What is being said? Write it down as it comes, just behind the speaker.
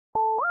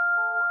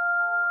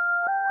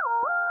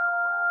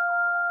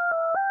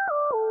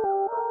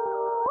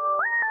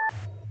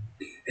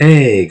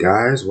Hey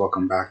guys,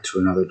 welcome back to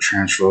another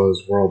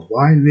Tarantulas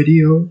Worldwide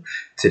video.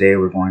 Today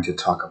we're going to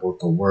talk about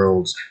the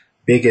world's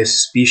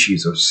biggest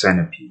species of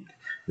centipede.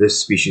 This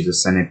species of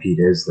centipede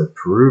is the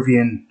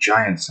Peruvian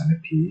giant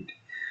centipede.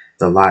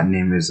 The Latin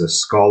name is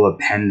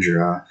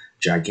Scolopendra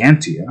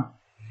gigantea.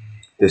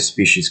 This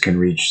species can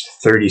reach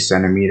 30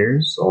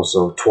 centimeters,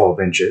 also 12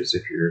 inches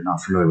if you're not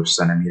familiar with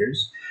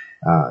centimeters.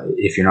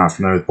 If you're not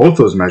familiar with both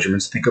those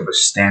measurements, think of a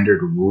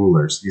standard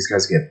ruler. So these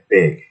guys get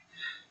big.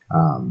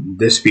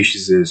 This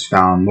species is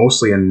found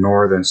mostly in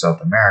North and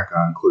South America,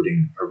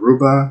 including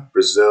Aruba,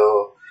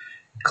 Brazil,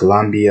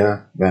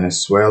 Colombia,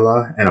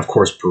 Venezuela, and of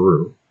course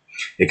Peru.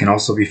 It can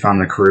also be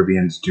found in the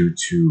Caribbean due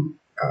to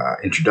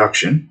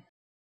introduction.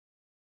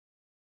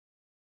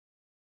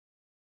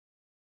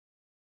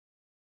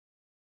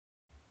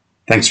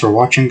 Thanks for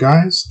watching,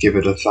 guys. Give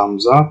it a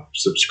thumbs up.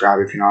 Subscribe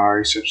if you're not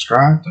already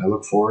subscribed. I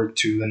look forward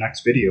to the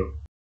next video.